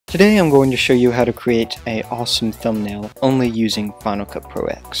Today I'm going to show you how to create an awesome thumbnail only using Final Cut Pro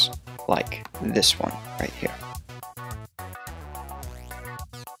X, like this one right here.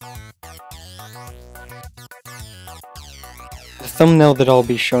 The thumbnail that I'll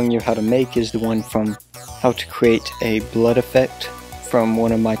be showing you how to make is the one from how to create a blood effect from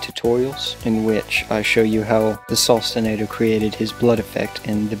one of my tutorials, in which I show you how the Saulstinator created his blood effect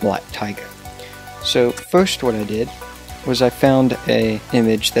in the Black Tiger. So first what I did was I found a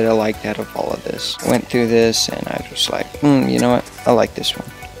image that I liked out of all of this. Went through this and I was like, you know what, I like this one.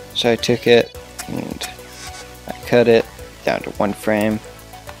 So I took it and I cut it down to 1 frame,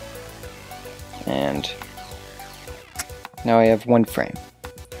 and now I have 1 frame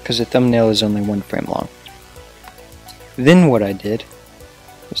because the thumbnail is only 1 frame long. Then what I did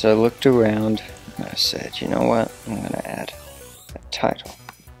was I looked around and I said, you know what, I'm going to add a title.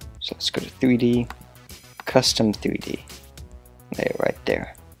 So let's go to 3D, custom 3D, lay it right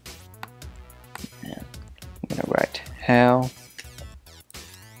there, and I'm going to write how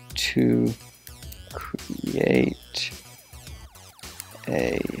to create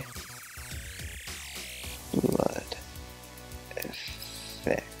a blood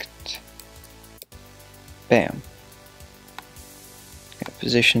effect. Bam.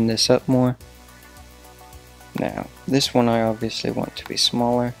 Position this up more. Now this one I obviously want to be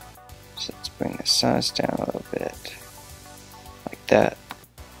smaller, so let's bring the size down a little bit, like that.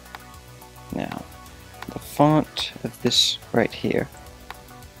 Now the font of this right here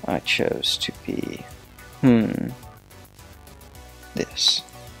I chose to be this,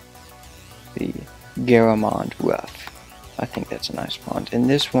 the Garamond Rough. I think that's a nice font, and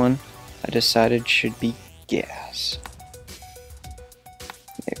this one I decided should be Gas.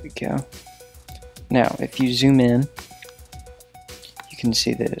 There we go. Now, if you zoom in, you can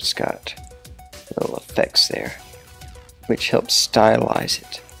see that it's got little effects there, which helps stylize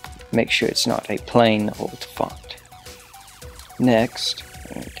it. Make sure it's not a plain old font. Next,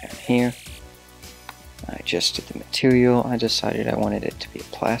 down here, I adjusted the material. I decided I wanted it to be a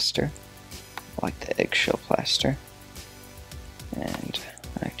plaster, like the eggshell plaster. And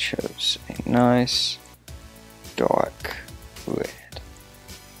I chose a nice dark red,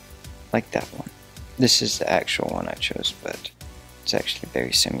 like that one. This is the actual one I chose, but it's actually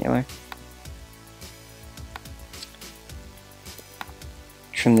very similar.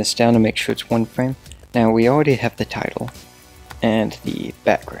 Trim this down to make sure it's 1 frame. Now we already have the title and the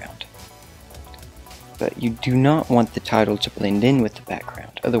background, but you do not want the title to blend in with the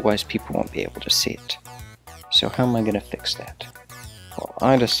background, otherwise people won't be able to see it. So how am I going to fix that? Well,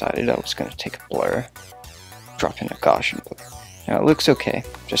 I decided I was going to take a blur, drop in a Gaussian blur. Now it looks okay,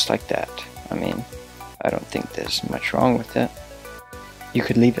 just like that. I mean, I don't think there's much wrong with it. You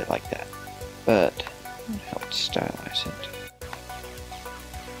could leave it like that, but it helps stylize it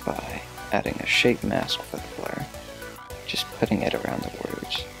by adding a shape mask for the blur, just putting it around the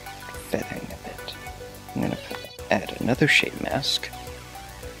words, feathering a bit. I'm going to add another shape mask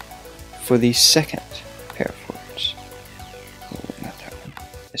for the second pair of words. Ooh, not that one,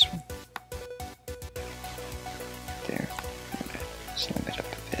 this one. There. Slim it up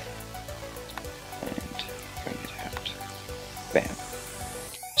a bit and bring it out. Bam.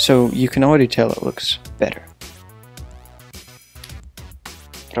 So you can already tell it looks better.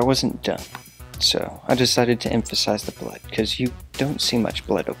 But I wasn't done. So I decided to emphasize the blood, because you don't see much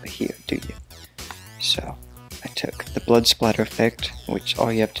blood over here, do you? So I took the blood splatter effect, which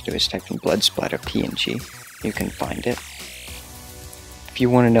all you have to do is type in blood splatter PNG. You can find it. If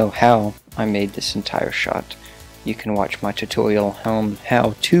you want to know how I made this entire shot, you can watch my tutorial on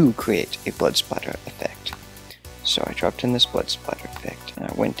how to create a blood splatter effect. So I dropped in this blood splatter effect and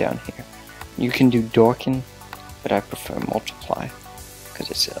I went down here. You can do darken, but I prefer multiply because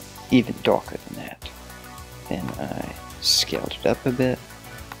it's even darker than that. Then I scaled it up a bit,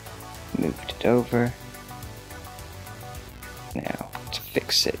 moved it over. Now to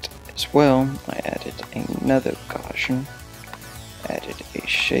fix it as well, I added another Gaussian, added a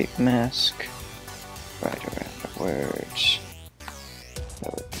shape mask right around the words,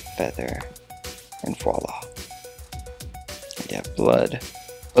 lowered the feather, and voila. You have blood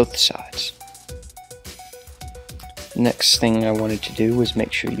both sides. Next thing I wanted to do was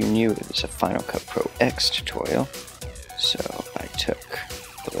make sure you knew it was a Final Cut Pro X tutorial. So I took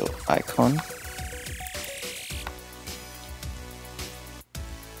the little icon,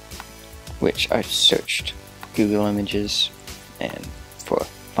 which I searched Google Images, and for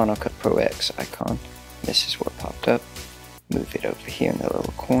Final Cut Pro X icon, this is what popped up. Move it over here in the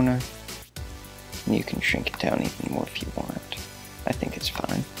little corner, and you can shrink it down even more if you want. I think it's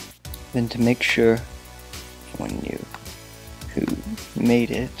fine. Then to make sure when you who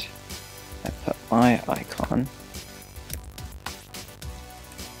made it, I put my icon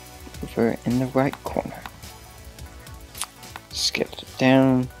over in the right corner. Scaled it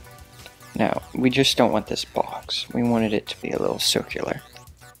down. Now, we just don't want this box. We wanted it to be a little circular.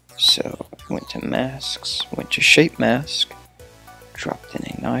 So, went to masks, went to shape mask, dropped in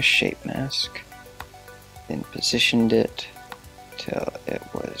a nice shape mask, then positioned it till it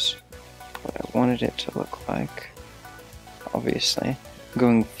was what I wanted it to look like. Obviously, I'm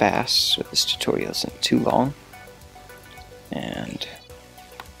going fast so this tutorial isn't too long. And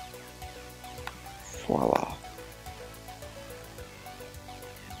voila.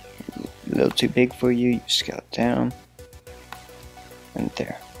 A little too big for you, you scale it down, and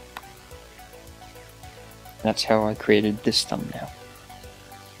there. That's how I created this thumbnail,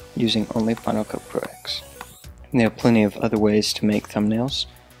 using only Final Cut Pro X. There are plenty of other ways to make thumbnails,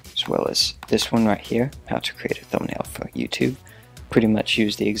 as well as this one right here, how to create a thumbnail for YouTube. Pretty much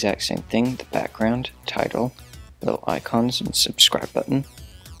use the exact same thing, the background, title, little icons, and subscribe button.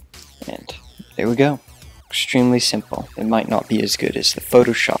 And there we go. Extremely simple. It might not be as good as the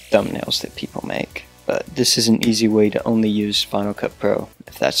Photoshop thumbnails that people make, but this is an easy way to only use Final Cut Pro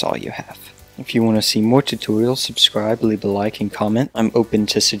if that's all you have. If you want to see more tutorials, subscribe, leave a like, and comment. I'm open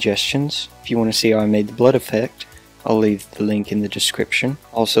to suggestions. If you want to see how I made the blood effect, I'll leave the link in the description.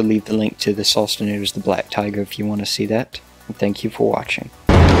 Also leave the link to the Saulstinator's The Black Tiger if you want to see that. And thank you for watching.